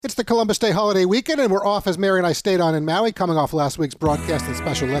It's the Columbus Day holiday weekend, and we're off as Mary and I stayed on in Maui, coming off last week's broadcast and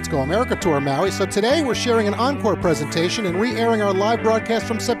special Let's Go America Tour Maui. So today we're sharing an encore presentation and re-airing our live broadcast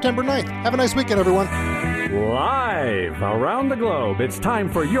from September 9th. Have a nice weekend, everyone. Live around the globe, it's time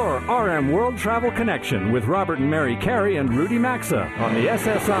for your RM World Travel Connection with Robert and Mary Carey and Rudy Maxa on the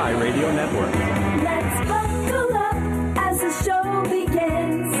SSI Radio Network. Let's buckle up as the show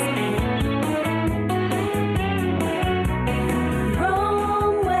begins.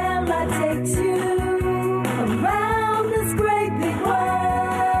 From where I take you around this great big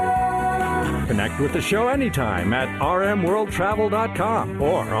world. Connect with the show anytime at rmworldtravel.com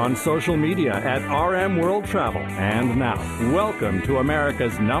or on social media at RMWorldTravel. And now, welcome to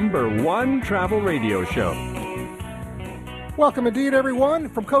America's #1 travel radio show. Welcome indeed, everyone.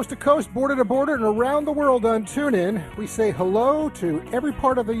 From coast to coast, border to border, and around the world on TuneIn, we say hello to every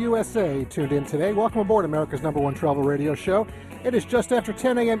part of the USA tuned in today. Welcome aboard America's #1 travel radio show. It is just after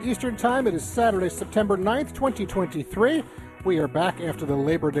 10 a.m. Eastern Time. It is Saturday, September 9th, 2023. We are back after the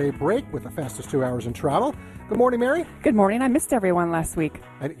Labor Day break with the fastest 2 hours in travel. Good morning, Mary. Good morning. I missed everyone last week.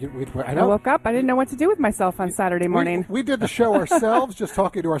 I I know. woke up. I didn't know what to do with myself on Saturday morning. We did the show ourselves, just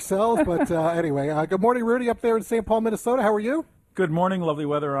talking to ourselves. But anyway, good morning, Rudy, up there in St. Paul, Minnesota. How are you? Good morning. Lovely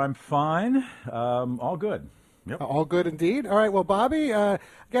weather. I'm fine. All good. Yep. All good indeed. All right. Well, Bobby,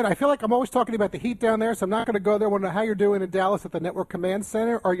 again, I feel like I'm always talking about the heat down there, so I'm not going to go there. I want to know how you're doing in Dallas at the Network Command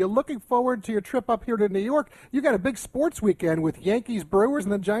Center. Are you looking forward to your trip up here to New York? You got a big sports weekend with Yankees, Brewers,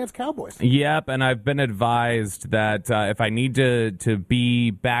 and the Giants, Cowboys. Yep, and I've been advised that if I need to be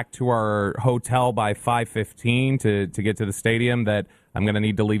back to our hotel by 5:15 to get to the stadium, that I'm going to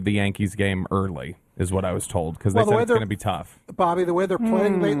need to leave the Yankees game early, is what I was told, because they said it's going to be tough. Bobby, the way they're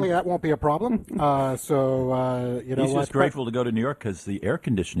playing lately, that won't be a problem. You know, He's just grateful to go to New York because the air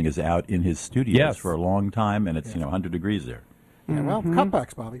conditioning is out in his studios for a long time, and it's 100 degrees there. Yeah, well,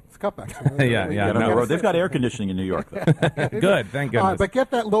 cutbacks, Bobby. It's cutbacks. They've got air conditioning in New York, though. Good, thank goodness. But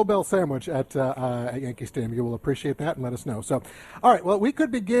get that low bell sandwich at Yankee Stadium. You will appreciate that, and let us know. So, all right, well, we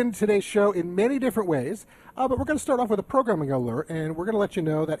could begin today's show in many different ways, but we're going to start off with a programming alert, and we're going to let you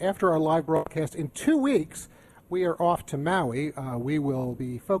know that after our live broadcast in 2 weeks, we are off to Maui. We will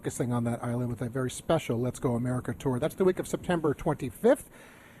be focusing on that island with a very special Let's Go America tour. That's the week of September 25th.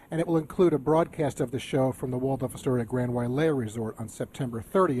 And it will include a broadcast of the show from the Waldorf Astoria Grand Wailea Resort on September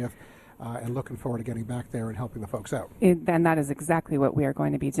 30th, and looking forward to getting back there and helping the folks out. And that is exactly what we are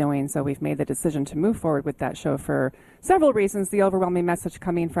going to be doing. So we've made the decision to move forward with that show for several reasons. The overwhelming message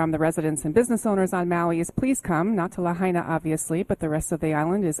coming from the residents and business owners on Maui is please come, not to Lahaina, obviously, but the rest of the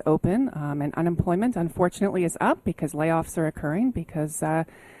island is open, and unemployment, unfortunately, is up because layoffs are occurring because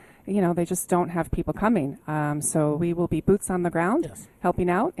they just don't have people coming. So we will be boots on the ground, helping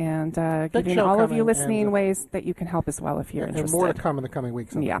out, and giving all of you listening ways that you can help as well if you're interested. And more to come in the coming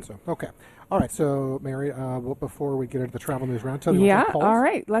weeks. Yeah. So, okay. All right. So, Mary, before we get into the travel news round, tell me what's polls. All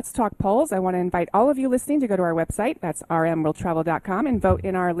right. Let's talk polls. I want to invite all of you listening to go to our website. That's rmworldtravel.com and vote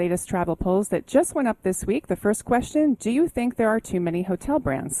in our latest travel polls that just went up this week. The first question, do you think there are too many hotel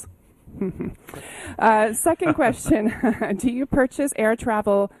brands? Second question, do you purchase air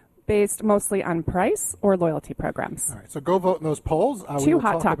travel based mostly on price or loyalty programs? All right, so go vote in those polls. Two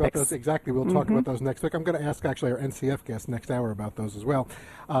hot topics. We'll talk about those next week. I'm going to ask actually our NCF guest next hour about those as well.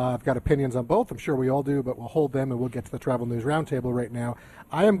 I've got opinions on both. I'm sure we all do, but we'll hold them and we'll get to the Travel News Roundtable right now.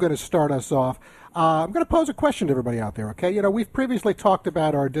 I am going to start us off. I'm going to pose a question to everybody out there, okay? You know, we've previously talked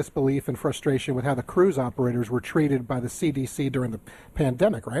about our disbelief and frustration with how the cruise operators were treated by the CDC during the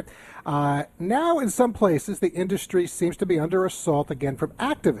pandemic, right? Now, in some places, the industry seems to be under assault again from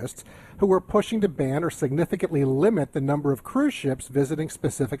activists who are pushing to ban or significantly limit the number of cruise ships visiting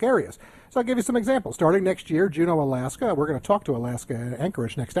specific areas. So I'll give you some examples. Starting next year, Juneau, Alaska, we're going to talk to Alaska and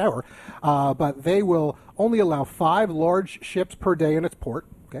Anchorage next hour, but they will only allow 5 large ships per day in its port.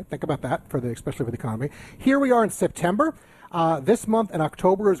 Okay, think about that, especially for the economy. Here we are in September. This month in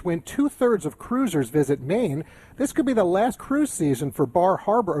October is when 2/3 of cruisers visit Maine. This could be the last cruise season for Bar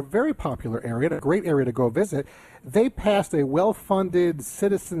Harbor, a very popular area, a great area to go visit. They passed a well-funded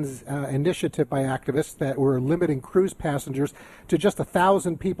citizens initiative by activists that were limiting cruise passengers to just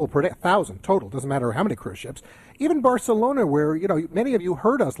 1,000 people per day, 1,000 total, doesn't matter how many cruise ships. Even Barcelona, where, many of you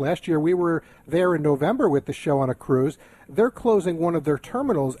heard us last year, we were there in November with the show on a cruise. They're closing one of their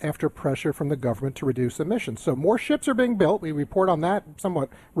terminals after pressure from the government to reduce emissions. So more ships are being built. We report on that somewhat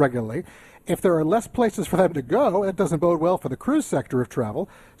regularly. If there are less places for them to go, it doesn't bode well for the cruise sector of travel.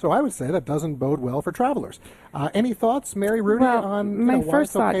 So I would say that doesn't bode well for travelers. Any thoughts, Mary, Rudy, on why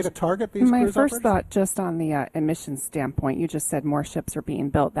it's okay to target these cruise operators? My first thought, just on the emissions standpoint, you just said more ships are being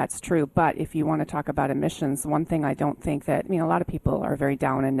built. That's true. But if you want to talk about emissions, one thing I don't think that, a lot of people are very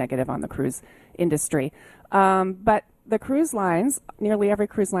down and negative on the cruise industry. But the cruise lines, nearly every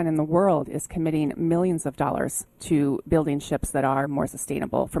cruise line in the world is committing millions of dollars to building ships that are more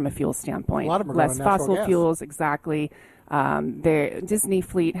sustainable from a fuel standpoint. A lot of them are less going on natural fossil gas. fuels, exactly. The Disney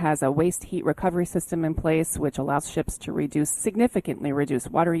fleet has a waste heat recovery system in place, which allows ships to significantly reduce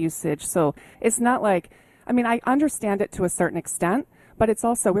water usage. So it's not like, I understand it to a certain extent, but it's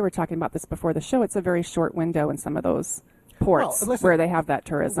also, we were talking about this before the show, it's a very short window in some of those ports where they have that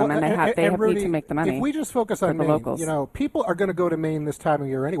tourism, and they Rudy, need to make the money. If we just focus on the Maine, locals. people are going to go to Maine this time of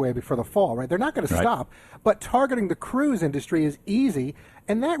year anyway before the fall, right? They're not going to stop. But targeting the cruise industry is easy,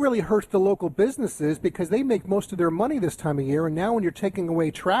 and that really hurts the local businesses because they make most of their money this time of year. And now when you're taking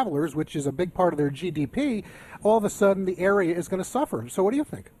away travelers, which is a big part of their GDP, all of a sudden the area is going to suffer. So what do you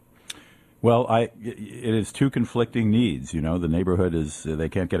think? Well, it is two conflicting needs. The neighborhood is, they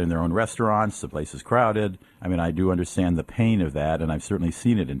can't get in their own restaurants. The place is crowded. I do understand the pain of that, and I've certainly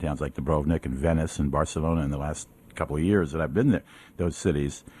seen it in towns like Dubrovnik and Venice and Barcelona in the last couple of years that I've been there, those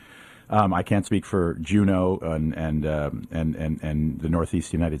cities. I can't speak for Juneau and the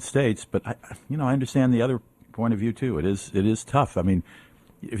Northeast United States, but I understand the other point of view too. It is tough.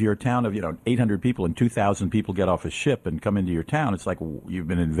 If you're a town of 800 people and 2,000 people get off a ship and come into your town, it's like you've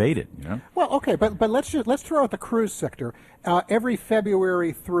been invaded. Well, okay, but let's throw out the cruise sector. Every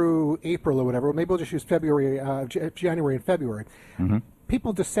February through April or whatever, maybe we'll just use January and February. Mm-hmm.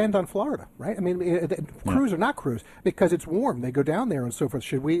 People descend on Florida, right? Cruise or not cruise, because it's warm. They go down there and so forth.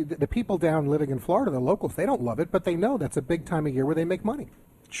 The people down living in Florida, the locals, they don't love it, but they know that's a big time of year where they make money.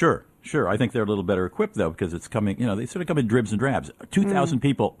 Sure. I think they're a little better equipped, though, because it's coming, they sort of come in dribs and drabs. 2,000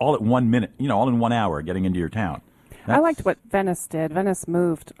 people all at 1 minute, all in 1 hour getting into your town. I liked what Venice did. Venice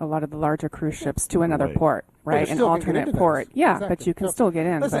moved a lot of the larger cruise ships to another port, right? An alternate port. Yeah, exactly. But you can still get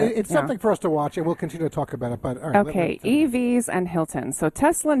in. Listen, it's something for us to watch, and we'll continue to talk about it. But all right, okay, EVs and Hilton. So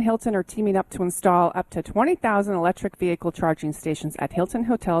Tesla and Hilton are teaming up to install up to 20,000 electric vehicle charging stations at Hilton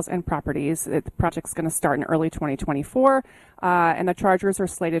hotels and properties. The project's going to start in early 2024, and the chargers are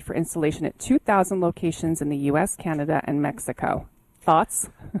slated for installation at 2,000 locations in the U.S., Canada, and Mexico. Thoughts?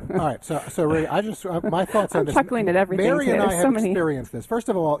 All right, so Ray, my thoughts on this. I'm chuckling at everything. Mary and I have many. experienced this. First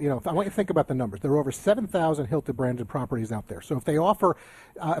of all, I want you to think about the numbers. There are over 7,000 Hilton branded properties out there. So if they offer,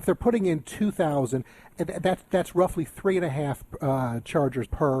 if they're putting in 2,000, that's roughly 3.5 chargers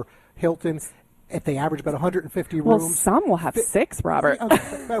per Hilton. If they average about 150 rooms. Well, some will have 6, Robert.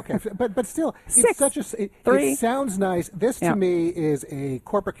 Okay, but still, Six, it sounds nice. This, to me, is a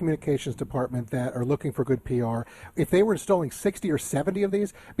corporate communications department that are looking for good PR. If they were installing 60 or 70 of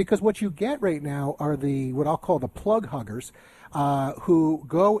these, because what you get right now are what I'll call the plug huggers, who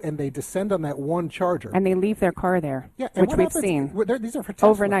go and they descend on that one charger. And they leave their car there, which we've seen. These are for Tesla.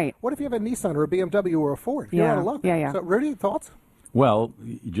 Overnight. What if you have a Nissan or a BMW or a Ford? You're out of luck. Yeah. So, Rudy, thoughts? Well,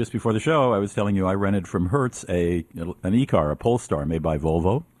 just before the show, I was telling you I rented from Hertz an e-car, a Polestar made by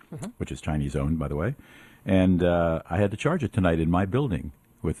Volvo, which is Chinese-owned, by the way, and I had to charge it tonight in my building.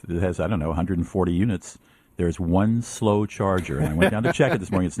 It has, 140 units. There's one slow charger, and I went down to check it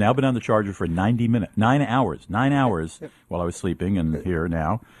this morning. It's now been on the charger for 9 hours while I was sleeping, and here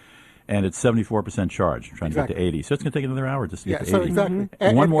now. And it's 74% charged. I'm trying to get to 80. So it's going to take another hour just to get to 80.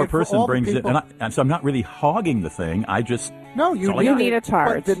 Exactly. One more person brings it. And so I'm not really hogging the thing. I just... No, you need a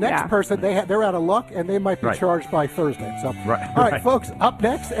charge. But the next person, they're out of luck, and they might be charged by Thursday. So, all right, folks, up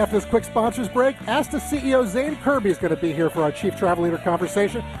next, after this quick sponsors break, Ask the CEO Zane Kirby is going to be here for our Chief Travel Leader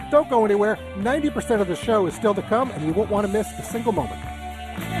conversation. Don't go anywhere. 90% of the show is still to come, and you won't want to miss a single moment.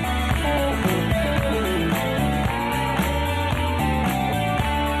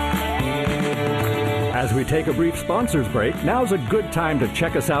 As we take a brief sponsors break, now's a good time to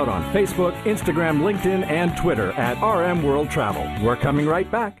check us out on Facebook, Instagram, LinkedIn, and Twitter at RM World Travel. We're coming right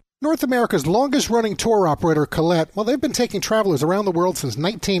back. North America's longest-running tour operator, Colette, they've been taking travelers around the world since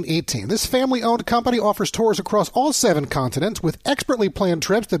 1918. This family-owned company offers tours across all 7 continents with expertly planned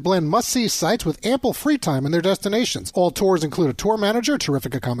trips that blend must-see sites with ample free time in their destinations. All tours include a tour manager,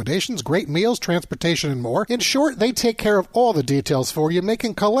 terrific accommodations, great meals, transportation, and more. In short, they take care of all the details for you,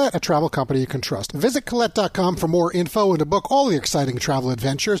 making Colette a travel company you can trust. Visit Colette.com for more info and to book all the exciting travel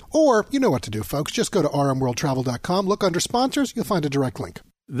adventures. Or, you know what to do, folks. Just go to RMWorldTravel.com, look under sponsors, you'll find a direct link.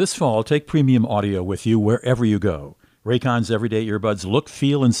 This fall, take premium audio with you wherever you go. Raycon's everyday earbuds look,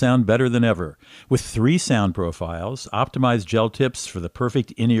 feel, and sound better than ever. With 3 sound profiles, optimized gel tips for the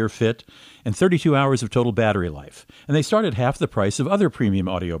perfect in-ear fit, and 32 hours of total battery life. And they start at half the price of other premium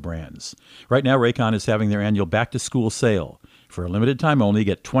audio brands. Right now, Raycon is having their annual back-to-school sale. For a limited time only,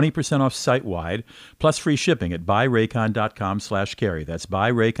 get 20% off site-wide, plus free shipping at buyraycon.com/carry. That's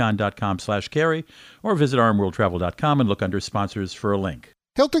buyraycon.com/carry, or visit rmworldtravel.com and look under sponsors for a link.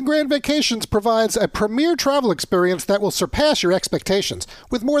 Hilton Grand Vacations provides a premier travel experience that will surpass your expectations.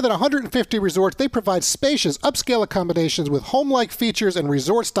 With more than 150 resorts, they provide spacious, upscale accommodations with home-like features and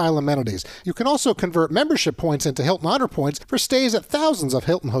resort-style amenities. You can also convert membership points into Hilton Honor Points for stays at thousands of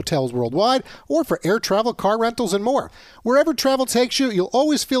Hilton hotels worldwide, or for air travel, car rentals, and more. Wherever travel takes you, you'll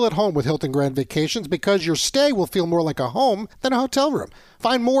always feel at home with Hilton Grand Vacations because your stay will feel more like a home than a hotel room.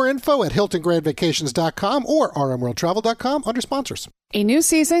 Find more info at HiltonGrandVacations.com or RMWorldTravel.com under sponsors. A new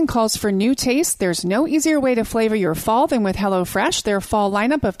season calls for new tastes. There's no easier way to flavor your fall than with HelloFresh. Their fall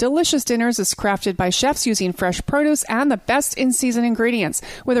lineup of delicious dinners is crafted by chefs using fresh produce and the best in-season ingredients.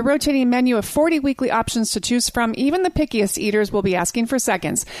 With a rotating menu of 40 weekly options to choose from, even the pickiest eaters will be asking for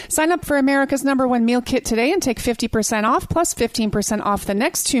seconds. Sign up for America's #1 meal kit today and take 50% off plus 15% off the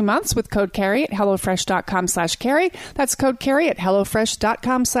next 2 months with code Carey at HelloFresh.com/Carey. That's code Carey at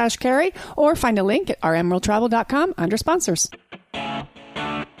HelloFresh.com/Carey, or find a link at RMWorldTravel.com under sponsors.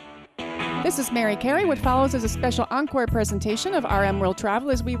 This is Mary Carey. What follows is a special encore presentation of RM World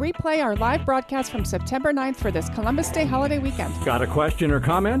Travel as we replay our live broadcast from September 9th for this Columbus Day holiday weekend. Got a question or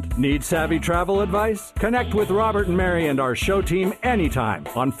comment? Need savvy travel advice? Connect with Robert and Mary and our show team anytime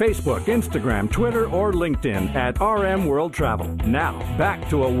on Facebook, Instagram, Twitter, or LinkedIn at RM World Travel. Now, back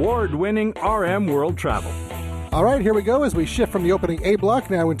to award-winning RM World Travel. All right, here we go as we shift from the opening A block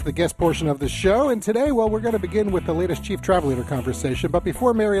now into the guest portion of the show. And today, well, we're going to begin with the latest Chief Travel Leader conversation. But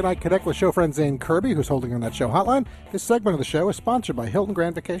before Mary and I connect with show friend Zane Kirby, who's holding on that show hotline, this segment of the show is sponsored by Hilton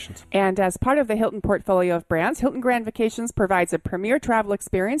Grand Vacations. And as part of the Hilton portfolio of brands, Hilton Grand Vacations provides a premier travel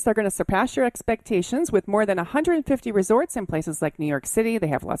experience. They're going to surpass your expectations with more than 150 resorts in places like New York City. They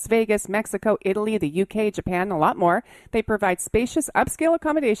have Las Vegas, Mexico, Italy, the UK, Japan, and a lot more. They provide spacious, upscale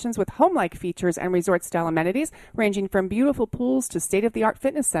accommodations with home-like features and resort-style amenities, ranging from beautiful pools to state-of-the-art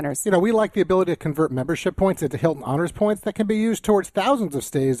fitness centers. You know, we like the ability to convert membership points into Hilton Honors Points that can be used towards thousands of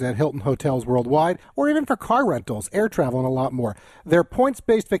stays at Hilton hotels worldwide, or even for car rentals, air travel, and a lot more. Their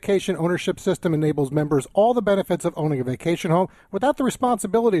points-based vacation ownership system enables members all the benefits of owning a vacation home without the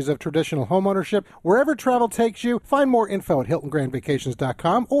responsibilities of traditional home ownership. Wherever travel takes you, find more info at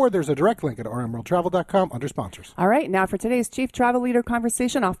HiltonGrandVacations.com, or there's a direct link at RMWorldTravel.com under sponsors. All right, now for today's Chief Travel Leader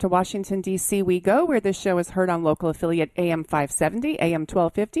conversation, off to Washington, D.C. we go, where this show is heard on local affiliate AM 570, AM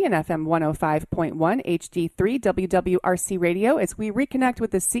 1250, and FM 105.1 HD3 WWRC Radio as we reconnect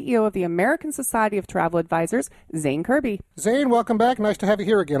with the CEO of the American Society of Travel Advisors, Zane Kirby. Zane, welcome back. Nice to have you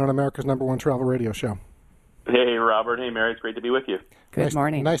here again on America's #1 travel radio show. Hey, Robert. Hey, Mary. It's great to be with you. Good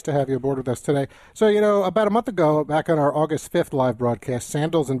morning. Nice to have you aboard with us today. So, you know, about a month ago, back on our August 5th live broadcast,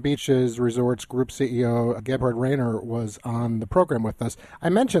 Sandals and Beaches Resorts Group CEO Gebhard Rayner was on the program with us. I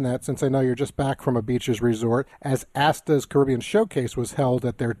mention that since I know you're just back from a beaches resort, as ASTA's Caribbean Showcase was held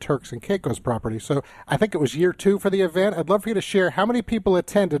at their Turks and Caicos property. So I think it was year 2 for the event. I'd love for you to share how many people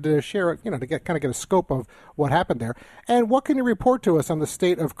attended, to share, you know, to get a scope of what happened there. And what can you report to us on the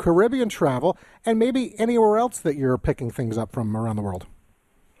state of Caribbean travel and maybe anywhere else that you're picking things up from around the world?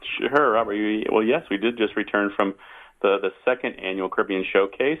 Sure, Robert. Well, yes, we did just return from the second annual Caribbean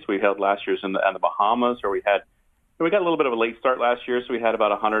Showcase. We held last year's in the Bahamas, where we got a little bit of a late start last year, so we had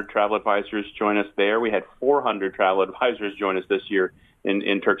about 100 travel advisors join us there. We had 400 travel advisors join us this year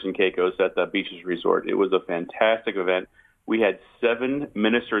in Turks and Caicos at the Beaches Resort. It was a fantastic event. We had 7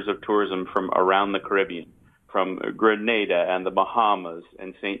 ministers of tourism from around the Caribbean, from Grenada and the Bahamas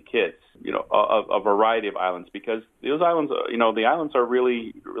and St. Kitts, you know, a variety of islands, because those islands, you know, the islands are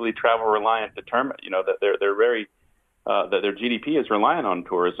really travel reliant, determined, you know, that they're very, that their GDP is reliant on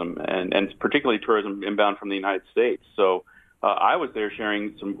tourism and particularly tourism inbound from the United States. So I was there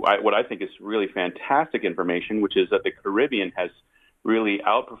sharing what I think is really fantastic information, which is that the Caribbean has really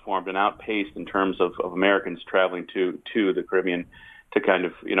outperformed and outpaced in terms of Americans traveling to the Caribbean to kind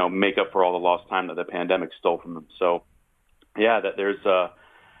of, you know, make up for all the lost time that the pandemic stole from them. So, yeah, that there's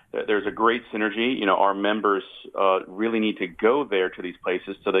a great synergy. You know, our members really need to go there to these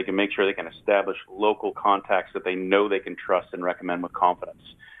places so they can make sure they can establish local contacts that they know they can trust and recommend with confidence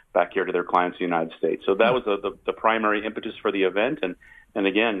back here to their clients in the United States. So that was the primary impetus for the event. And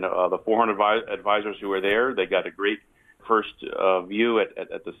again, the 400 advisors who were there, they got a great first view at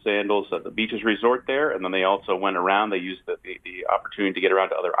the Sandals at the Beaches Resort there, and then they also went around. They used the opportunity to get around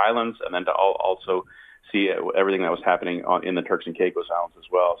to other islands, and then to also see everything that was happening in the Turks and Caicos Islands as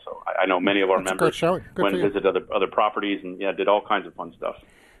well. So I know many of our members went and visited other properties and did all kinds of fun stuff.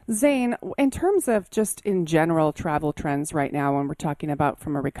 Zane, in terms of just in general travel trends right now, when we're talking about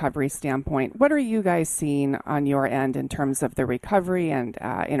from a recovery standpoint, what are you guys seeing on your end in terms of the recovery and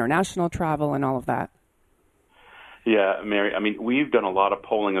international travel and all of that? Yeah, Mary, I mean, we've done a lot of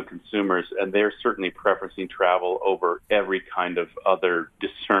polling of consumers, and they're certainly preferencing travel over every kind of other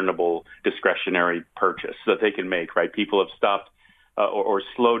discernible discretionary purchase that they can make, right? People have stopped or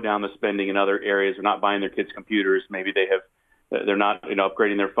slowed down the spending in other areas. They're not buying their kids' computers. Maybe they're not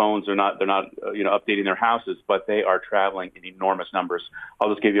upgrading their phones. They're not updating their houses, but they are traveling in enormous numbers.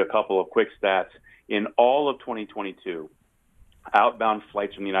 I'll just give you a couple of quick stats. In all of 2022, outbound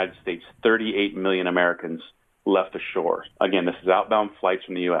flights from the United States, 38 million Americans left the shore. Again, this is outbound flights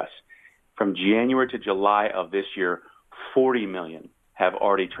from the U.S. From January to July of this year, 40 million have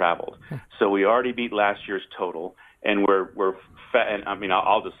already traveled. So we already beat last year's total, and we're and I mean,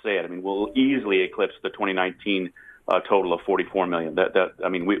 I'll just say it. I mean, we'll easily eclipse the 2019 total of 44 million. I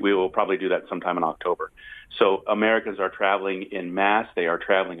mean, we will probably do that sometime in October. So Americans are traveling in mass. They are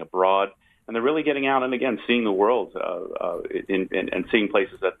traveling abroad. And they're really getting out and, again, seeing the world and seeing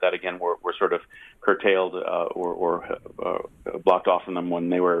places that again, were sort of curtailed or blocked off from them when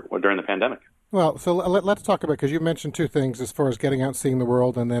they were during the pandemic. Well, so let's talk about, because you mentioned two things as far as getting out and seeing the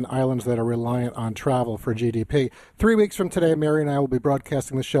world and then islands that are reliant on travel for GDP. 3 weeks from today, Mary and I will be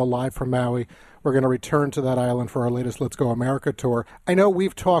broadcasting the show live from Maui. We're going to return to that island for our latest Let's Go America tour. I know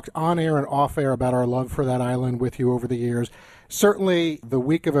we've talked on air and off air about our love for that island with you over the years. Certainly, the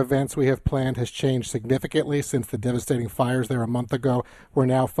week of events we have planned has changed significantly since the devastating fires there a month ago. We're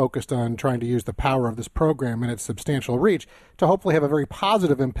now focused on trying to use the power of this program and its substantial reach to hopefully have a very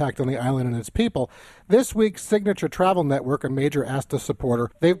positive impact on the island and its people. This week's Signature Travel Network, a major ASTA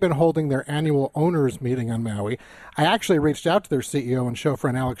supporter, they've been holding their annual owners meeting on Maui. I actually reached out to their CEO and show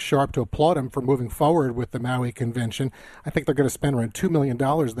friend Alex Sharp to applaud him for moving forward with the Maui convention. I think they're going to spend around $2 million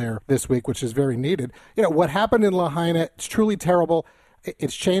there this week, which is very needed. You know, what happened in Lahaina, it's truly terrible.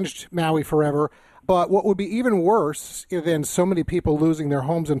 It's changed Maui forever. But what would be even worse than so many people losing their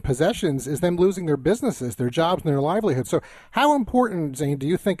homes and possessions is them losing their businesses, their jobs, and their livelihood. So how important, Zane, do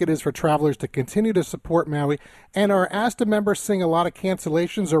you think it is for travelers to continue to support Maui? And are ASTA members seeing a lot of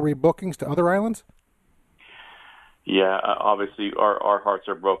cancellations or rebookings to other islands? Yeah, obviously our hearts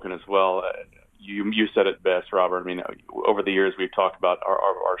are broken as well. You said it best, Robert. I mean, over the years we've talked about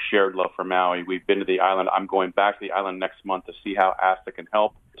our shared love for Maui. We've been to the island. I'm going back to the island next month to see how ASTA can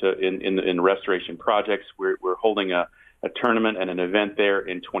help in restoration projects. We're holding a tournament and an event there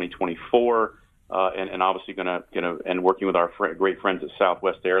in 2024, and obviously going to and working with our great friends at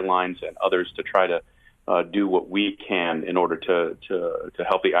Southwest Airlines and others to try to do what we can in order to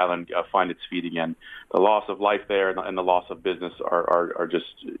help the island find its feet again. The loss of life there and the loss of business are just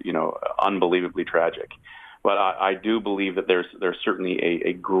unbelievably tragic. But I do believe that there's certainly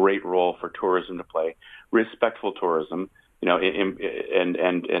a great role for tourism to play, respectful tourism,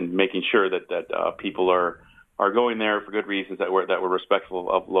 and making sure that people are going there for good reasons, that we're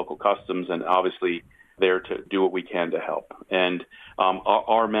respectful of local customs, and obviously there to do what we can to help. And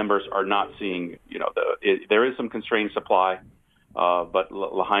our members are not seeing, there is some constrained supply, but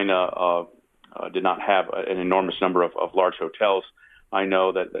Lahaina did not have an enormous number of large hotels. I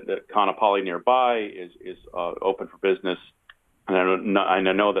know that Kaanapali nearby is open for business, and I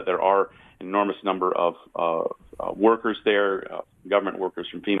know that there are an enormous number of workers there, government workers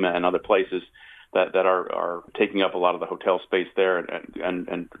from FEMA and other places that are taking up a lot of the hotel space there,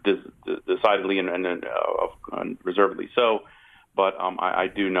 and decidedly and reservedly so. But I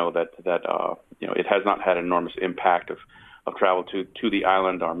do know that it has not had an enormous impact of travel to the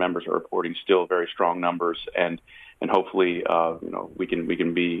island. Our members are reporting still very strong numbers, and hopefully we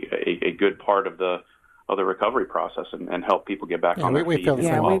can be a good part of the recovery process and help people get back on their feet.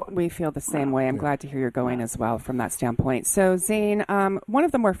 We feel the same way. I'm glad to hear you're going as well from that standpoint. So, Zane, one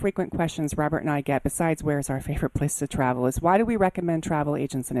of the more frequent questions Robert and I get, besides where's our favorite place to travel, is why do we recommend travel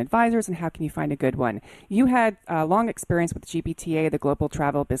agents and advisors, and how can you find a good one? You had long experience with GBTA, the Global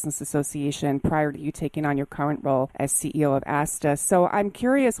Travel Business Association, prior to you taking on your current role as CEO of ASTA. So I'm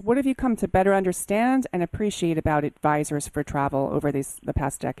curious, what have you come to better understand and appreciate about advisors for travel over the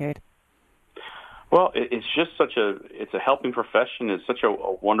past decade? Well, it's just it's a helping profession. It's such a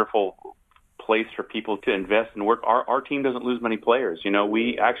wonderful place for people to invest and work. Our team doesn't lose many players.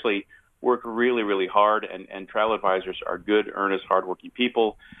 We actually work really, really hard, and travel advisors are good, earnest, hardworking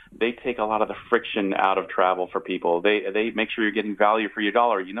people. They take a lot of the friction out of travel for people. They make sure you're getting value for your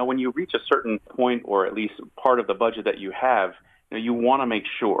dollar. When you reach a certain point, or at least part of the budget that you have, you want to make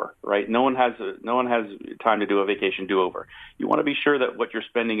sure, right? No one has time to do a vacation do-over. You want to be sure that what you're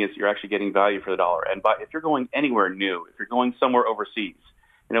spending is you're actually getting value for the dollar. And if you're going anywhere new, if you're going somewhere overseas,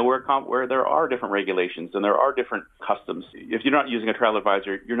 where there are different regulations and there are different customs, if you're not using a travel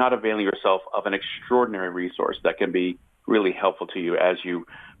advisor, you're not availing yourself of an extraordinary resource that can be really helpful to you as you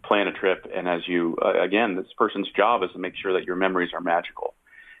plan a trip and as you, again, this person's job is to make sure that your memories are magical.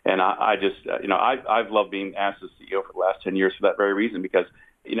 And I've loved being asked as CEO for the last 10 years for that very reason, because,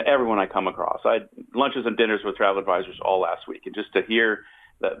 everyone I come across, I had lunches and dinners with travel advisors all last week. And just to hear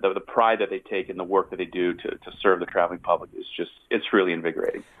the pride that they take in the work that they do to serve the traveling public is it's really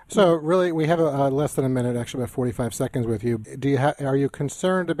invigorating. So really, we have less than a minute, actually about 45 seconds with you. Are you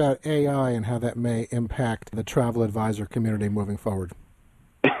concerned about AI and how that may impact the travel advisor community moving forward?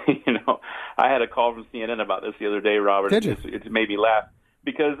 I had a call from CNN about this the other day, Robert. Did you? It made me laugh.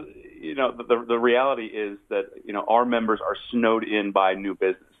 Because, the reality is that, our members are snowed in by new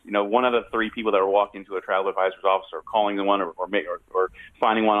business. 1 out of 3 people that are walking into a travel advisor's office or calling the one or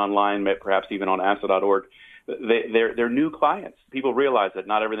finding one online, perhaps even on ASSA.org, they're new clients. People realize that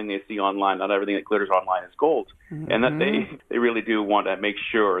not everything they see online, not everything that glitters online is gold, and that they really do want to make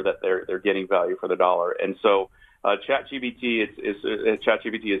sure that they're getting value for the dollar. And so ChatGPT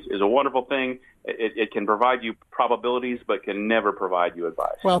is a wonderful thing. It can provide you probabilities, but can never provide you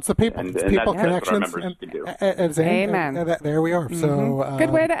advice. Well, it's the people connections. That's what our members can do. Amen. There we are. So good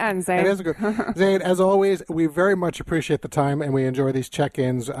way to end, Zane. It is a good. Zane, as always, we very much appreciate the time, and we enjoy these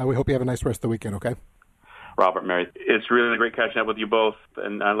check-ins. We hope you have a nice rest of the weekend. Okay. Robert, Mary, it's really great catching up with you both,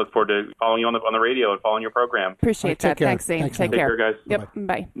 and I look forward to following you on the radio and following your program. Appreciate that. Thanks, Zane. Thanks, take care, guys. Yep.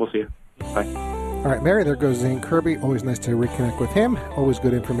 Bye. We'll see you. Bye. All right, Mary, there goes Zane Kirby. Always nice to reconnect with him. Always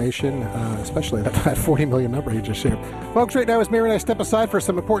good information, especially that 40 million number he just shared. Folks, right now as Mary and I step aside for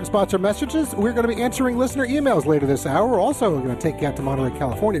some important sponsor messages, we're going to be answering listener emails later this hour. We're also going to take you out to Monterey,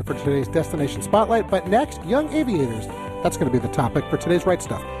 California for today's Destination Spotlight. But next, young aviators. That's going to be the topic for today's Right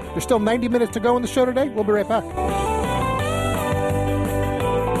Stuff. There's still 90 minutes to go in the show today. We'll be right back.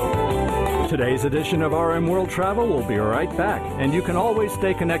 Today's edition of RM World Travel will be right back, and you can always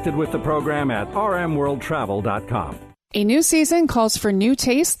stay connected with the program at rmworldtravel.com. A new season calls for new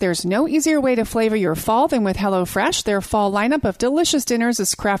tastes. There's no easier way to flavor your fall than with HelloFresh. Their fall lineup of delicious dinners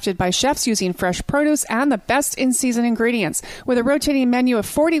is crafted by chefs using fresh produce and the best in-season ingredients. With a rotating menu of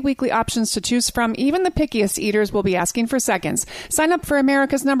 40 weekly options to choose from, even the pickiest eaters will be asking for seconds. Sign up for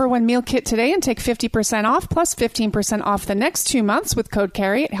America's #1 meal kit today and take 50% off plus 15% off the next 2 months with code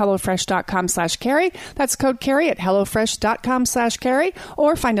Carey at HelloFresh.com/Carey. That's code Carey at HelloFresh.com/Carey,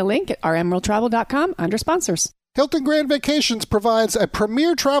 or find a link at RMWorldTravel.com under sponsors. Hilton Grand Vacations provides a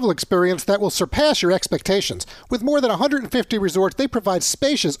premier travel experience that will surpass your expectations. With more than 150 resorts, they provide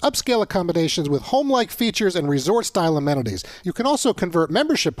spacious, upscale accommodations with home-like features and resort-style amenities. You can also convert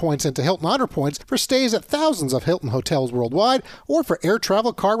membership points into Hilton Honor Points for stays at thousands of Hilton hotels worldwide, or for air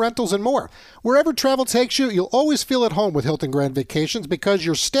travel, car rentals, and more. Wherever travel takes you, you'll always feel at home with Hilton Grand Vacations, because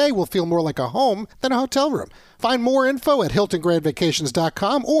your stay will feel more like a home than a hotel room. Find more info at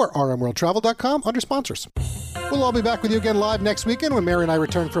HiltonGrandVacations.com or RMWorldTravel.com under sponsors. We'll all be back with you again live next weekend when Mary and I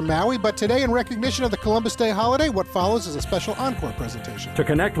return from Maui. But today, in recognition of the Columbus Day holiday, what follows is a special encore presentation. To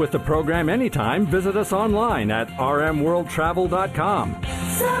connect with the program anytime, visit us online at rmworldtravel.com.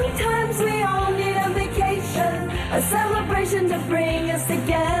 Sometimes we all need a vacation, a celebration to bring us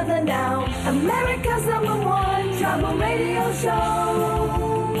together now. America's #1 travel radio show.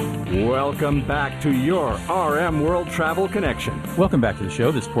 Welcome back to your RM World Travel Connection. Welcome back to the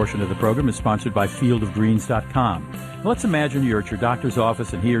show. This portion of the program is sponsored by fieldofgreens.com. Now, let's imagine you're at your doctor's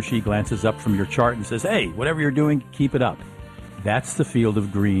office and he or she glances up from your chart and says, "Hey, whatever you're doing, keep it up." That's the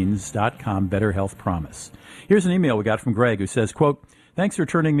fieldofgreens.com Better Health Promise. Here's an email we got from Greg who says, quote, "Thanks for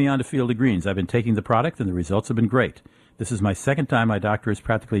turning me on to Field of Greens. I've been taking the product and the results have been great. This is my second time my doctor has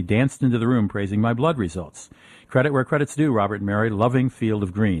practically danced into the room praising my blood results. Credit where credit's due, Robert and Mary, loving Field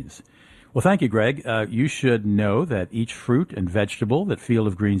of Greens." Well, thank you, Greg. You should know that each fruit and vegetable that Field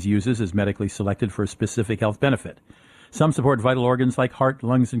of Greens uses is medically selected for a specific health benefit. Some support vital organs like heart,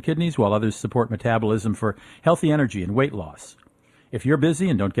 lungs, and kidneys, while others support metabolism for healthy energy and weight loss. If you're busy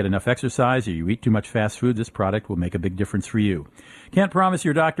and don't get enough exercise or you eat too much fast food, this product will make a big difference for you. Can't promise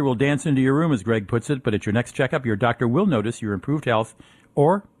your doctor will dance into your room, as Greg puts it, but at your next checkup, your doctor will notice your improved health,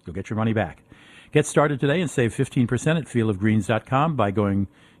 or you'll get your money back. Get started today and save 15% at fieldofgreens.com by going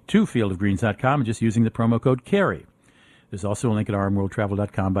to fieldofgreens.com and just using the promo code Carey. There's also a link at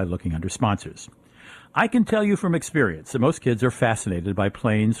rmworldtravel.com by looking under sponsors. I can tell you from experience that most kids are fascinated by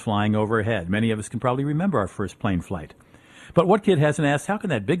planes flying overhead. Many of us can probably remember our first plane flight. But what kid hasn't asked, how can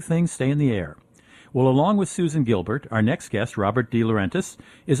that big thing stay in the air? Well, along with Susan Gilbert, our next guest, Robert DeLaurentis,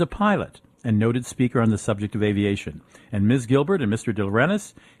 is a pilot and noted speaker on the subject of aviation. And Ms. Gilbert and Mr.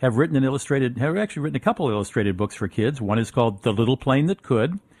 DeLaurentis have actually written a couple of illustrated books for kids. One is called The Little Plane That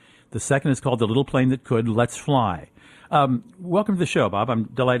Could. The second is called The Little Plane That Could, Let's Fly. Welcome to the show, Bob. I'm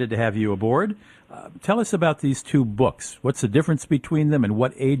delighted to have you aboard. Tell us about these two books. What's the difference between them, and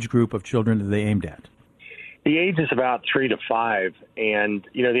what age group of children are they aimed at? The age is about 3 to 5, and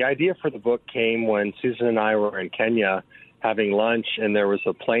the idea for the book came when Susan and I were in Kenya having lunch, and there was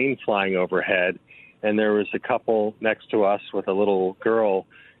a plane flying overhead, and there was a couple next to us with a little girl,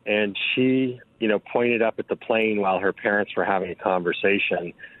 and she, pointed up at the plane while her parents were having a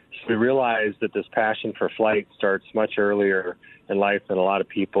conversation. So we realized that this passion for flight starts much earlier in life than a lot of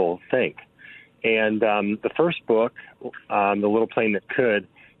people think. And the first book, The Little Plane That Could,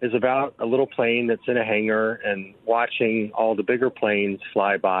 is about a little plane that's in a hangar and watching all the bigger planes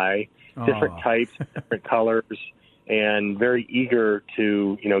fly by, different types, different colors, and very eager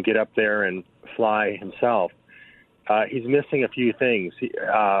to, get up there and fly himself. He's missing a few things.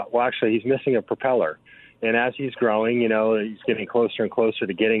 He's missing a propeller. And as he's growing, he's getting closer and closer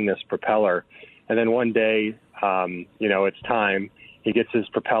to getting this propeller. And then one day, it's time. He gets his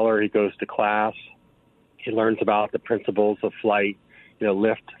propeller. He goes to class. He learns about the principles of flight,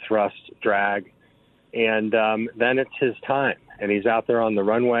 lift, thrust, drag. And then it's his time. And he's out there on the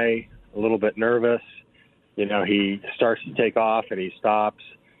runway, a little bit nervous. He starts to take off, and he stops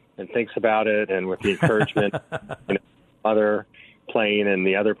and thinks about it. And with the encouragement, other plane and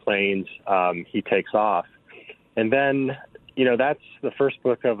the other planes, he takes off. And then, that's the first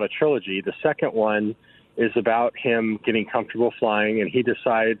book of a trilogy. The second one is about him getting comfortable flying, and he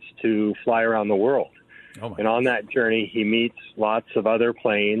decides to fly around the world. And on that journey, he meets lots of other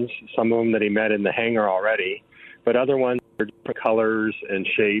planes, some of them that he met in the hangar already, but other ones are different colors and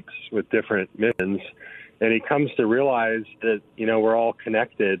shapes with different missions. And he comes to realize that, we're all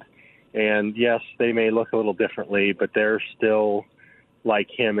connected. And yes, they may look a little differently, but they're still like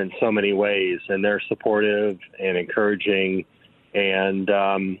him in so many ways. And they're supportive and encouraging. And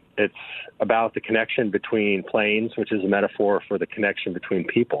it's about the connection between planes, which is a metaphor for the connection between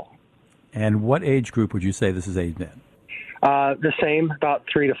people. And what age group would you say this is aimed at? The same, about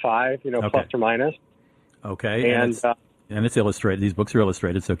 3 to 5, plus or minus. Okay. And it's illustrated. These books are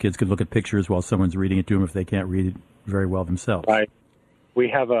illustrated, so kids can look at pictures while someone's reading it to them if they can't read it very well themselves. Right. We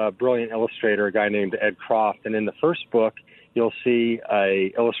have a brilliant illustrator, a guy named Ed Croft, and in the first book, you'll see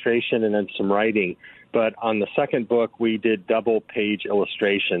a illustration and then some writing. But on the second book, we did double-page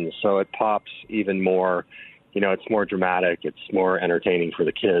illustrations, so it pops even more. It's more dramatic. It's more entertaining for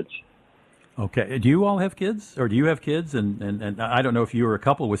the kids. Okay. Do you all have kids, or do you have kids? And I don't know if you were a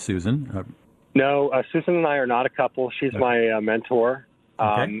couple with Susan. No, Susan and I are not a couple. She's my mentor,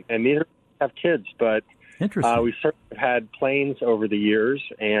 and neither have kids. But interesting. We certainly have had planes over the years,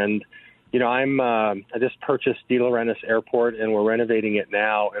 and I just purchased DeLaurentis Airport, and we're renovating it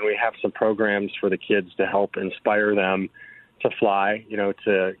now, and we have some programs for the kids to help inspire them to fly.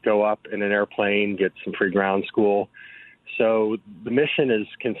 To go up in an airplane, get some free ground school. So the mission is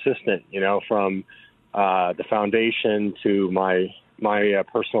consistent, from the foundation to my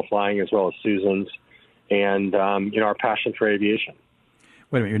personal flying as well as Susan's, and our passion for aviation.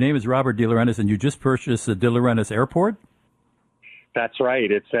 Wait a minute, your name is Robert DeLaurentis, and you just purchased the DeLaurentis Airport? That's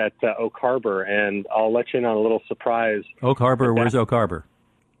right. It's at Oak Harbor, and I'll let you in on a little surprise. Oak Harbor, where's Oak Harbor?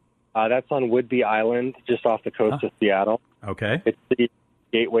 That's on Whidbey Island, just off the coast of Seattle. Okay. It's the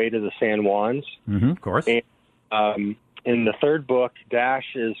gateway to the San Juans. Mm-hmm, of course. And in the third book, Dash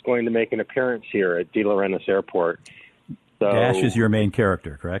is going to make an appearance here at DeLaurentis Airport. So, Dash is your main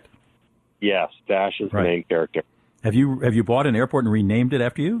character, correct? Yes, Dash is the main character. Have you bought an airport and renamed it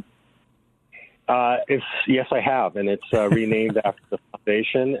after you? Yes, I have, and it's renamed after the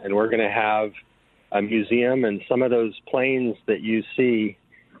foundation. And we're going to have a museum, and some of those planes that you see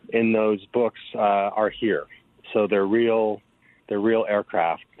in those books are here. So they're real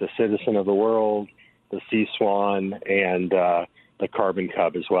aircraft. The Citizen of the World, the Sea Swan, and the Carbon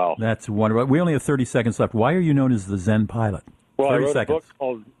Cub as well. That's wonderful. We only have 30 seconds left. Why are you known as the Zen Pilot? Well, 30 I wrote seconds. a book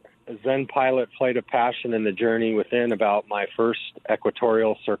called Zen Pilot, Flight of Passion, and the Journey Within, about my first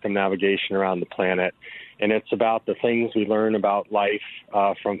equatorial circumnavigation around the planet. And it's about the things we learn about life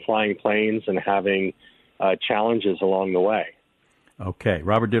from flying planes and having challenges along the way. Okay.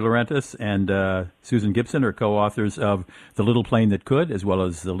 Robert DeLaurentis and Susan Gibson are co-authors of The Little Plane That Could, as well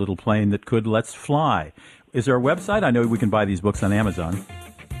as The Little Plane That Could, Let's Fly. Is there a website? I know we can buy these books on Amazon.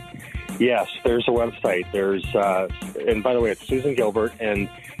 Yes, there's a website. There's, and by the way, it's Susan Gilbert, and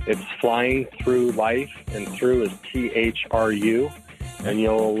it's Flying Through Life, and through is THRU, and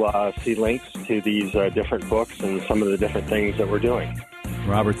you'll see links to these different books and some of the different things that we're doing.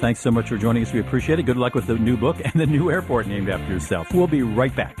 Robert, thanks so much for joining us. We appreciate it. Good luck with the new book and the new airport named after yourself. We'll be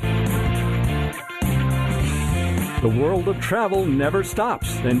right back. The world of travel never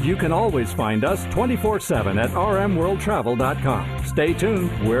stops, and you can always find us 24/7 at RMWorldTravel.com. Stay tuned.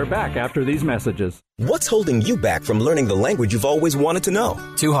 We're back after these messages. What's holding you back from learning the language you've always wanted to know?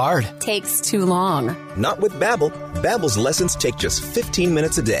 Too hard. Takes too long. Not with Babbel. Babbel's lessons take just 15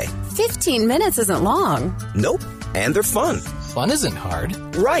 minutes a day. 15 minutes isn't long. Nope. And they're fun. Fun isn't hard.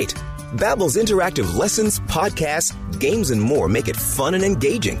 Right. Babbel's interactive lessons, podcasts, games, and more make it fun and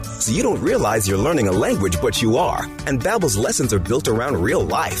engaging, so you don't realize you're learning a language, but you are. And Babbel's lessons are built around real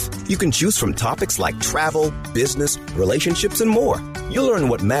life. You can choose from topics like travel, business, relationships, and more. You'll learn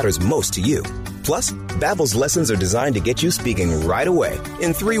what matters most to you. Plus, Babbel's lessons are designed to get you speaking right away.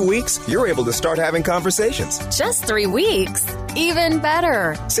 In 3 weeks, you're able to start having conversations. Just 3 weeks? Even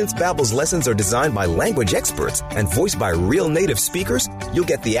better. Since Babbel's lessons are designed by language experts and voiced by real native speakers, you'll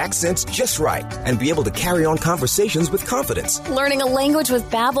get the accents just right and be able to carry on conversations with confidence. Learning a language with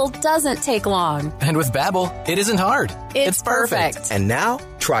Babbel doesn't take long. And with Babbel, it isn't hard. It's perfect. And now,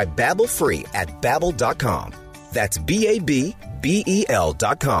 try Babbel free at Babbel.com. That's Babbel.com.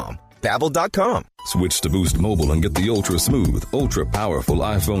 Babbel.com. Switch to Boost Mobile and get the ultra-smooth, ultra-powerful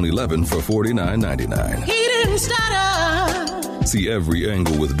iPhone 11 for $49.99. He didn't stutter. See every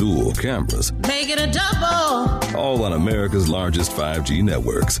angle with dual cameras. Make it a double. All on America's largest 5G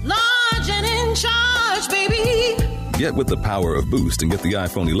networks. Large and in charge, baby. Get with the power of Boost and get the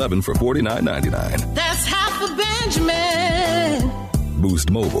iPhone 11 for $49.99. That's half a Benjamin.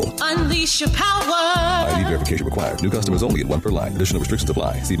 Boost Mobile. Unleash your power. ID verification required. New customers only at 1 per line. Additional restrictions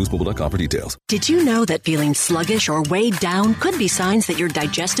apply. See boostmobile.com for details. Did you know that feeling sluggish or weighed down could be signs that your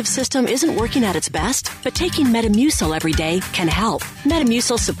digestive system isn't working at its best? But taking Metamucil every day can help.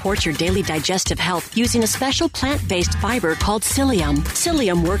 Metamucil supports your daily digestive health using a special plant-based fiber called psyllium.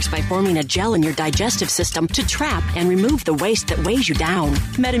 Psyllium works by forming a gel in your digestive system to trap and remove the waste that weighs you down.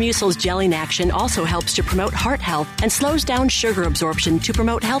 Metamucil's gelling action also helps to promote heart health and slows down sugar absorption to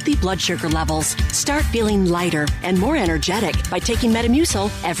promote healthy blood sugar levels. Start feeling lighter and more energetic by taking Metamucil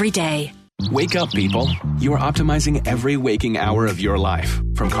every day. Wake up, people. You are optimizing every waking hour of your life.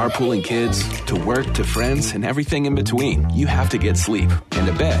 From carpooling kids, to work, to friends, and everything in between. You have to get sleep and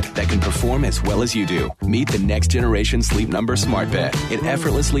a bed that can perform as well as you do. Meet the next generation Sleep Number Smart Bed. It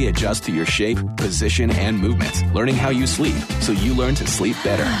effortlessly adjusts to your shape, position, and movements, learning how you sleep so you learn to sleep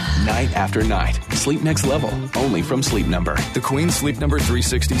better night after night. Sleep next level, only from Sleep Number. The Queen Sleep Number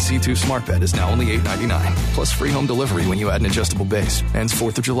 360 C2 Smart Bed is now only $8.99, plus free home delivery when you add an adjustable base. Ends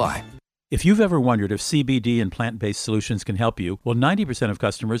 4th of July. If you've ever wondered if CBD and plant-based solutions can help you, well, 90% of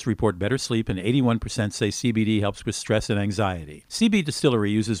customers report better sleep and 81% say CBD helps with stress and anxiety. CB Distillery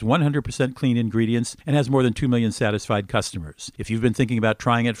uses 100% clean ingredients and has more than 2 million satisfied customers. If you've been thinking about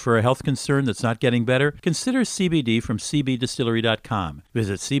trying it for a health concern that's not getting better, consider CBD from CBDistillery.com.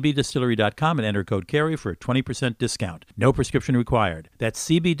 Visit CBDistillery.com and enter code Carey for a 20% discount. No prescription required. That's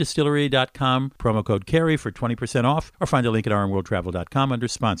CBDistillery.com, promo code Carey for 20% off, or find a link at RMWorldTravel.com under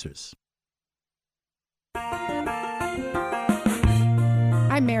sponsors.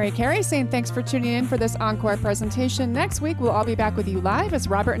 I'm Mary Carey saying thanks for tuning in for this encore presentation. Next week, we'll all be back with you live as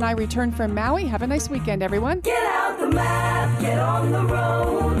Robert and I return from Maui. Have a nice weekend, everyone. Get out the map, get on the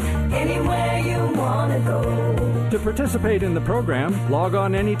road, anywhere you want to go. To participate in the program, log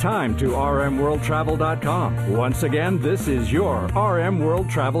on anytime to RMWorldTravel.com. Once again, this is your RM World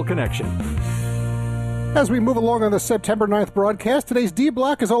Travel Connection. As we move along on the September 9th broadcast, today's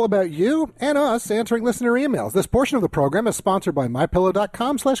D-Block is all about you and us answering listener emails. This portion of the program is sponsored by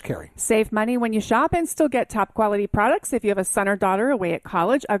MyPillow.com/Carey. Save money when you shop and still get top quality products. If you have a son or daughter away at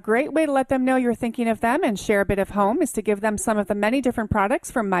college, a great way to let them know you're thinking of them and share a bit of home is to give them some of the many different products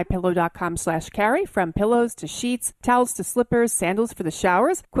from MyPillow.com/Carey, from pillows to sheets, towels to slippers, sandals for the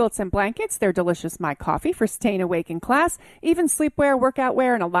showers, quilts and blankets, their delicious My Coffee for staying awake in class, even sleepwear, workout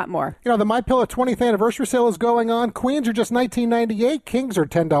wear, and a lot more. You know, the MyPillow 20th anniversary sale is going on. Queens are just $19.98. Kings are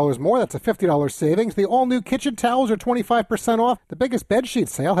 $10 more. That's a $50 savings. The all-new kitchen towels are 25% off. The biggest bedsheet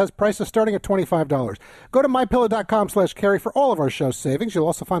sale has prices starting at $25. Go to MyPillow.com/Carey for all of our show savings. You'll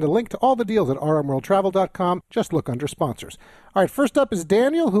also find a link to all the deals at RMWorldTravel.com. Just look under sponsors. All right, first up is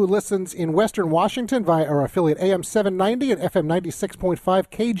Daniel, who listens in Western Washington via our affiliate AM 790 and FM 96.5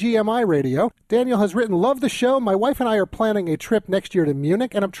 KGMI radio. Daniel has written, "Love the show. My wife and I are planning a trip next year to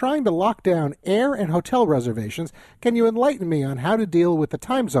Munich, and I'm trying to lock down air and hotel reservations. Can you enlighten me on how to deal with the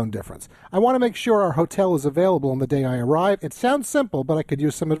time zone difference? I want to make sure our hotel is available on the day I arrive. It sounds simple, but I could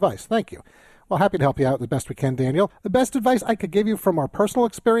use some advice. Thank you." Well, happy to help you out the best we can, Daniel. The best advice I could give you from our personal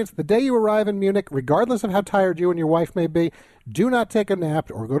experience, the day you arrive in Munich, regardless of how tired you and your wife may be, do not take a nap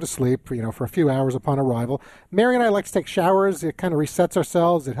or go to sleep, for a few hours upon arrival. Mary and I like to take showers. It kind of resets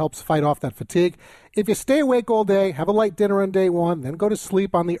ourselves. It helps fight off that fatigue. If you stay awake all day, have a light dinner on day one, then go to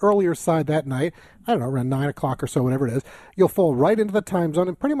sleep on the earlier side that night, I don't know, around 9 o'clock or so, whatever it is, you'll fall right into the time zone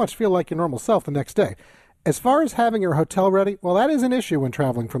and pretty much feel like your normal self the next day. As far as having your hotel ready, well, that is an issue when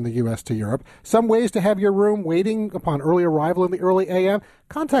traveling from the U.S. to Europe. Some ways to have your room waiting upon early arrival in the early a.m.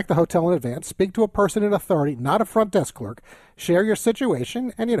 Contact the hotel in advance. Speak to a person in authority, not a front desk clerk. Share your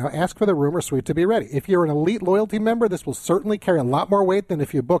situation and, ask for the room or suite to be ready. If you're an elite loyalty member, this will certainly carry a lot more weight than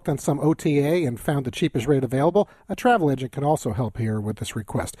if you booked on some OTA and found the cheapest rate available. A travel agent can also help here with this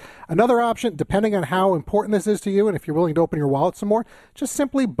request. Another option, depending on how important this is to you and if you're willing to open your wallet some more, just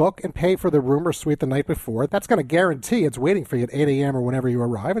simply book and pay for the room or suite the night before. That's going to guarantee it's waiting for you at 8 a.m. or whenever you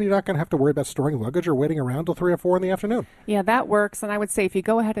arrive, and you're not going to have to worry about storing luggage or waiting around till 3 or 4 in the afternoon. Yeah, that works. And I would say if you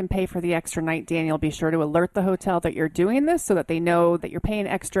go ahead and pay for the extra night, Daniel, be sure to alert the hotel that you're doing this so that they know that you're paying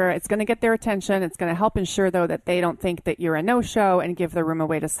extra. It's going to get their attention. It's going to help ensure, though, that they don't think that you're a no-show and give the room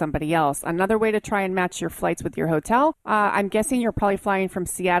away to somebody else. Another way to try and match your flights with your hotel, I'm guessing you're probably flying from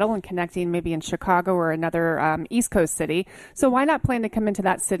Seattle and connecting maybe in Chicago or another East Coast city. So why not plan to come into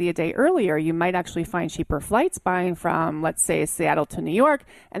that city a day earlier? You might actually find cheaper flights buying from, let's say, Seattle to New York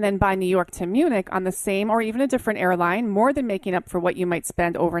and then by New York to Munich on the same or even a different airline, more than making up for what you might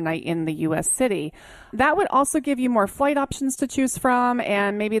spend overnight in the U.S. city. That would also give you more flight options to choose from,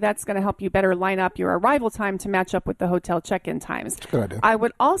 and maybe that's going to help you better line up your arrival time to match up with the hotel check-in times. Good idea. I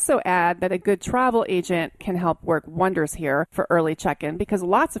would also add that a good travel agent can help work wonders here for early check-in because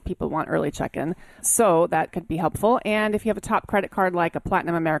lots of people want early check-in, so that could be helpful. And if you have a top credit card like a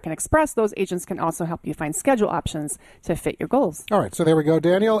Platinum American Express, those agents can also help you find schedule options to fit your goals. All right, so there we go,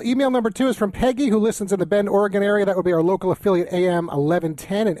 Daniel. Email number 2 is from Peggy, who listens in the Bend, Oregon area. That would be our local affiliate AM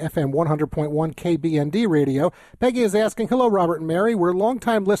 1110 and FM 100.1 KBND radio. Peggy is asking, hello, Robert and Mary. We're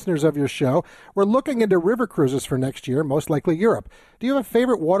longtime listeners of your show. We're looking into river cruises for next year, most likely Europe. Do you have a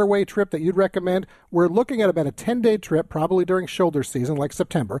favorite waterway trip that you'd recommend? We're looking at about a 10-day trip, probably during shoulder season, like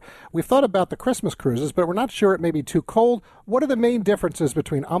September. We've thought about the Christmas cruises, but we're not sure it may be too cold. What are the main differences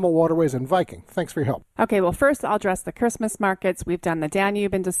between AMA Waterways and Viking? Thanks for your help. Okay, well, first I'll address the Christmas markets. We've done the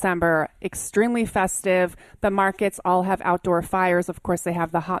Danube in December, extremely festive. The markets all have outdoor fires. Of course, they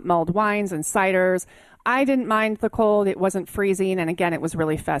have the hot mulled wines and ciders. I didn't mind the cold. It wasn't freezing. And again, it was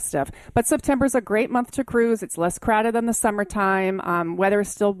really festive. But September's a great month to cruise. It's less crowded than the summertime. Weather is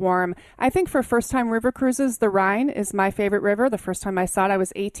still warm. I think for first-time river cruises, the Rhine is my favorite river. The first time I saw it, I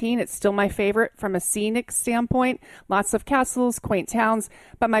was 18. It's still my favorite from a scenic standpoint. Lots of castles, quaint towns.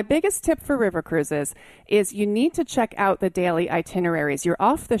 But my biggest tip for river cruises is you need to check out the daily itineraries. You're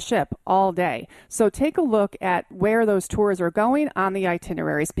off the ship all day. So take a look at where those tours are going on the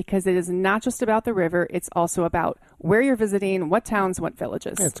itineraries because it is not just about the river. It's also about where you're visiting, what towns, what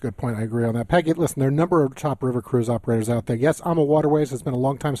villages. That's a good point. I agree on that. Peggy, listen, there are a number of top river cruise operators out there. Yes, AMA Waterways has been a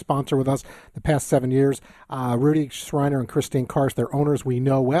longtime sponsor with us the past 7 years. Rudy Schreiner and Christine Karst, their owners, we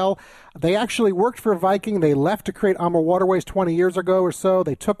know well. They actually worked for Viking. They left to create AMA Waterways 20 years ago or so.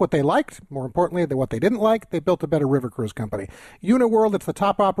 They took what they liked, more importantly, what they didn't like. They built a better river cruise company. Uniworld, it's the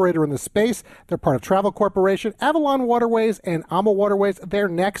top operator in the space. They're part of Travel Corporation. Avalon Waterways and AMA Waterways, they're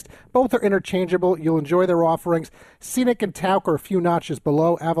next. Both are interchangeable. You'll enjoy their offerings. Scenic and Tauk are a few notches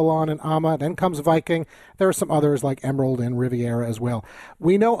below Avalon and AMA. Then comes Viking. There are some others like Emerald and Riviera as well.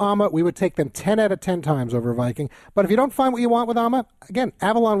 We know AMA. We would take them 10 out of 10 times over Viking. But if you don't find what you want with AMA, again,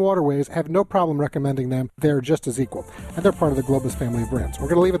 Avalon Waterways have no problem recommending them. They're just as equal. And they're part of the Globus family of brands. We're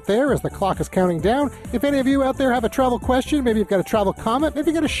going to leave it there as the clock is counting down. If any of you out there have a travel question, maybe you've got a travel comment,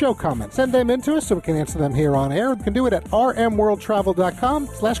 maybe you've got a show comment, send them in to us so we can answer them here on air. You can do it at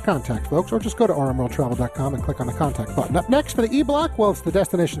rmworldtravel.com/contact, folks, or just go to rmworldtravel.com and click on the contact button. Up next for the E-Block, well, it's the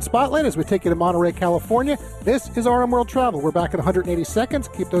Destination Spotlight as we take you to Monterey, California. This is RM World Travel. We're back in 180 seconds.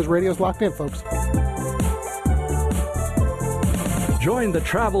 Keep those radios locked in, folks. Join the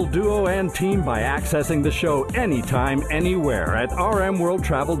travel duo and team by accessing the show anytime, anywhere at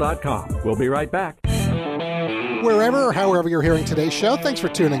rmworldtravel.com. We'll be right back. Wherever or however you're hearing today's show, thanks for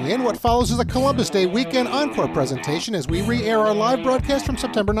tuning in. What follows is a Columbus Day weekend encore presentation as we re-air our live broadcast from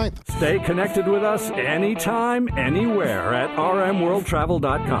September 9th. Stay connected with us anytime, anywhere at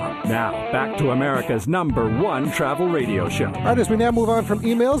rmworldtravel.com. Now, back to America's #1 travel radio show. All right, as we now move on from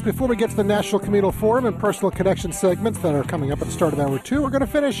emails, before we get to the National Communal Forum and Personal Connection segments that are coming up at the start of Hour 2, we're going to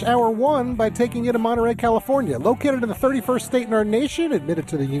finish Hour 1 by taking you to Monterey, California. Located in the 31st state in our nation, admitted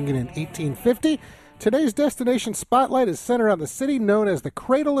to the Union in 1850, Today's Destination Spotlight is centered on the city known as the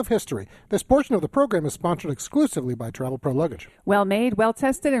Cradle of History. This portion of the program is sponsored exclusively by Travel Pro Luggage. Well made, well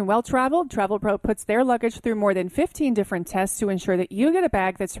tested, and well traveled, Travel Pro puts their luggage through more than 15 different tests to ensure that you get a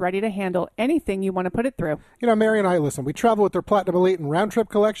bag that's ready to handle anything you want to put it through. You know, Mary and I, listen, we travel with their Platinum Elite and Round Trip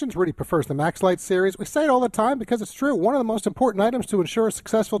collections. Rudy prefers the Max Light series. We say it all the time because it's true. One of the most important items to ensure a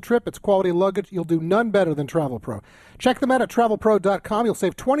successful trip, it's quality luggage. You'll do none better than Travel Pro. Check them out at travelpro.com. You'll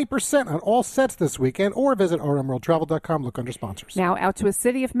save 20% on all sets this weekend, or visit RMWorldTravel.com. Look under sponsors. Now out to a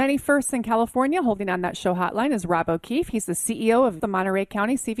city of many firsts in California. Holding on that show hotline is Rob O'Keefe. He's the CEO of the Monterey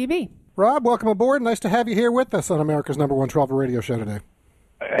County CVB. Rob, welcome aboard. Nice to have you here with us on America's #1 travel radio show today.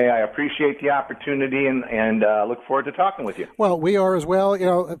 Hey, I appreciate the opportunity and look forward to talking with you. Well, we are as well. You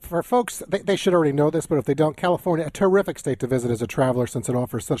know, for folks, they should already know this, but if they don't, California, a terrific state to visit as a traveler since it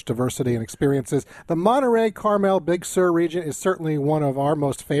offers such diversity and experiences. The Monterey, Carmel, Big Sur region is certainly one of our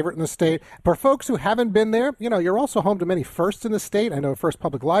most favorite in the state. For folks who haven't been there, you know, you're also home to many firsts in the state. I know first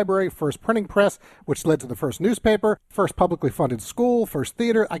public library, first printing press, which led to the first newspaper, first publicly funded school, first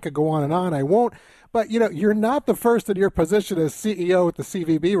theater. I could go on, I won't. But, you know, you're not the first in your position as CEO at the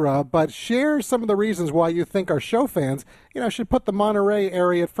CVB, Rob, but share some of the reasons why you think our show fans, you know, should put the Monterey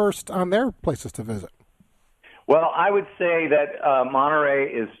area first on their places to visit. Well, I would say that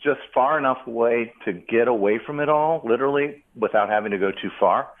Monterey is just far enough away to get away from it all, literally, without having to go too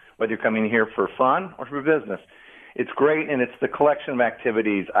far, whether you're coming here for fun or for business. It's great, and it's the collection of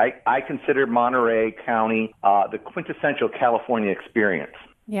activities. I consider Monterey County the quintessential California experience.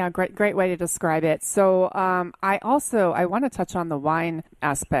 Yeah, great way to describe it. So I want to touch on the wine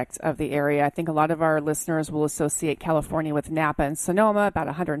aspect of the area. I think a lot of our listeners will associate California with Napa and Sonoma, about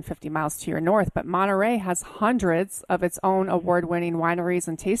 150 miles to your north, but Monterey has hundreds of its own award-winning wineries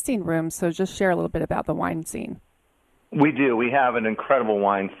and tasting rooms. So just share a little bit about the wine scene. We do. We have an incredible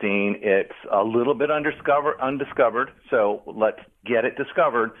wine scene. It's a little bit undiscovered, so let's get it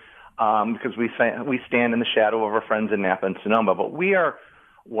discovered because we stand in the shadow of our friends in Napa and Sonoma, but we are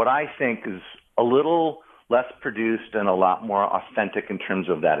what I think is a little less produced and a lot more authentic in terms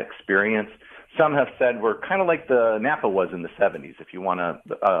of that experience. Some have said we're kind of like the Napa was in the 70s, if you want to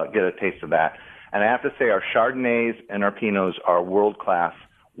get a taste of that. And I have to say our Chardonnays and our Pinots are world-class,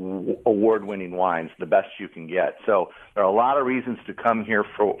 award-winning wines, the best you can get. So there are a lot of reasons to come here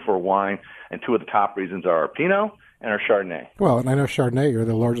for wine, and two of the top reasons are our Pinot and our Chardonnay. Well, and I know Chardonnay, you're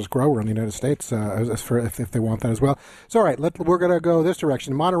the largest grower in the United States, if they want that as well. So, all right, we're going to go this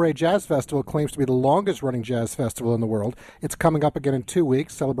direction. Monterey Jazz Festival claims to be the longest-running jazz festival in the world. It's coming up again in 2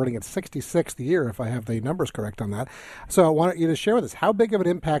 weeks, celebrating its 66th year, if I have the numbers correct on that. So I want you to share with us, how big of an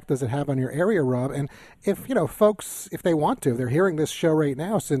impact does it have on your area, Rob? And if, you know, folks, if they want to, they're hearing this show right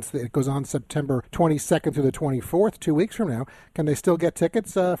now, since it goes on September 22nd through the 24th, 2 weeks from now, can they still get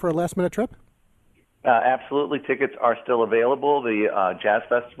tickets for a last-minute trip? Absolutely. Tickets are still available. The Jazz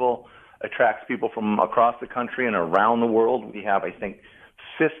Festival attracts people from across the country and around the world. We have, I think,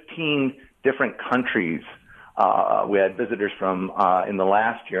 15 different countries. We had visitors from in the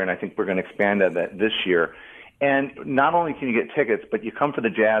last year, and I think we're going to expand that this year. And not only can you get tickets, but you come for the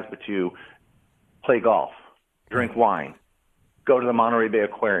jazz, but you play golf, drink wine, go to the Monterey Bay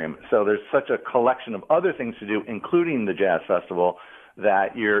Aquarium. So there's such a collection of other things to do, including the Jazz Festival,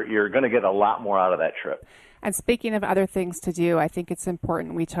 that you're going to get a lot more out of that trip. And speaking of other things to do, I think it's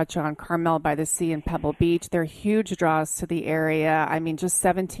important we touch on Carmel by the Sea and Pebble Beach. They're huge draws to the area. I mean, just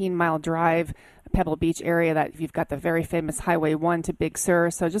 17-mile drive, Pebble Beach area, that you've got the very famous Highway 1 to Big Sur.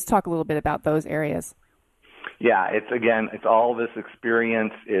 So just talk a little bit about those areas. Yeah, it's all this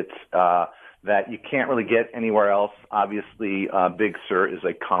experience. It's that you can't really get anywhere else. Obviously, Big Sur is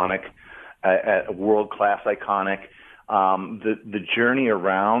iconic, world-class iconic. The journey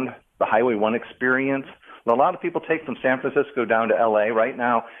around the Highway 1 experience, a lot of people take from San Francisco down to L.A. Right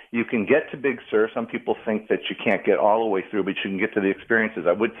now, you can get to Big Sur. Some people think that you can't get all the way through, but you can get to the experiences.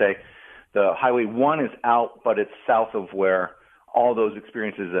 I would say the Highway 1 is out, but it's south of where all those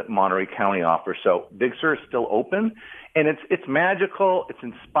experiences that Monterey County offers. So Big Sur is still open, and it's magical. It's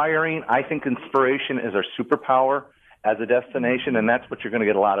inspiring. I think inspiration is our superpower as a destination, and that's what you're going to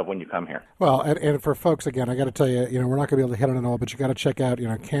get a lot of when you come here. Well, and for folks, again, I got to tell you, we're not going to be able to hit on it all, but you got to check out,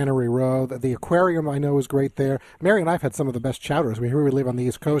 Cannery Row. The aquarium, I know, is great there. Mary and I have had some of the best chowders. We live on the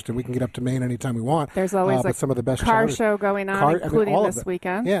East Coast, and we can get up to Maine anytime we want. There's always some of the best car chowders. show going on, including this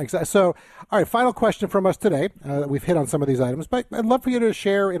weekend. Yeah, exactly. So, all right, final question from us today. We've hit on some of these items, but I'd love for you to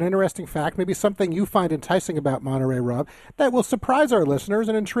share an interesting fact, maybe something you find enticing about Monterey, Rob, that will surprise our listeners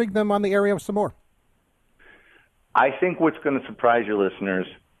and intrigue them on the area some more. I think what's going to surprise your listeners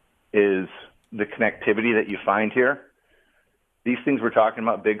is the connectivity that you find here. These things we're talking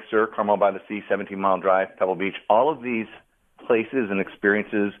about, Big Sur, Carmel by the Sea, 17-mile drive, Pebble Beach, all of these places and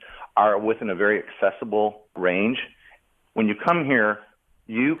experiences are within a very accessible range. When you come here,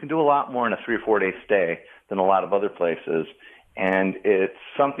 you can do a lot more in a 3 or 4 day stay than a lot of other places. And it's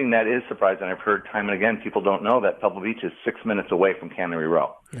something that is surprising. I've heard time and again, people don't know that Pebble Beach is 6 minutes away from Cannery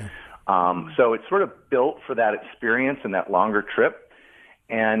Row. Yeah. So it's sort of built for that experience and that longer trip.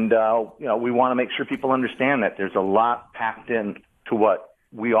 And, we want to make sure people understand that there's a lot packed in to what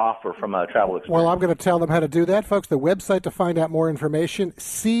we offer from a travel experience. Well, I'm going to tell them how to do that, folks. The website to find out more information,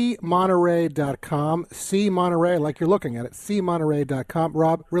 cmonterey.com. C Monterey, like you're looking at it, cmonterey.com.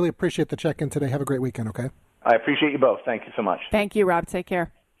 Rob, really appreciate the check-in today. Have a great weekend, okay? I appreciate you both. Thank you so much. Thank you, Rob. Take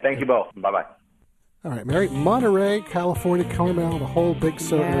care. Thank you both. Bye-bye. All right, Mary, Monterey, California, Carmel, the whole Big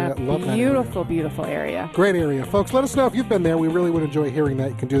Sur area. Love that beautiful, area. beautiful area. Great area. Folks, let us know if you've been there. We really would enjoy hearing that.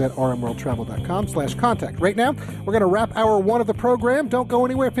 You can do that at rmworldtravel.com/contact. Right now, we're going to wrap hour 1 of the program. Don't go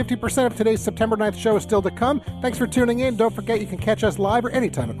anywhere. 50% of today's September 9th show is still to come. Thanks for tuning in. Don't forget you can catch us live or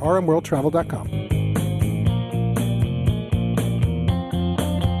anytime at rmworldtravel.com.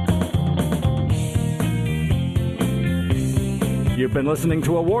 You've been listening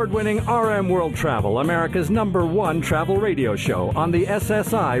to award-winning RM World Travel, America's #1 travel radio show on the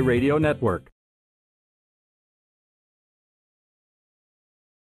SSI Radio Network.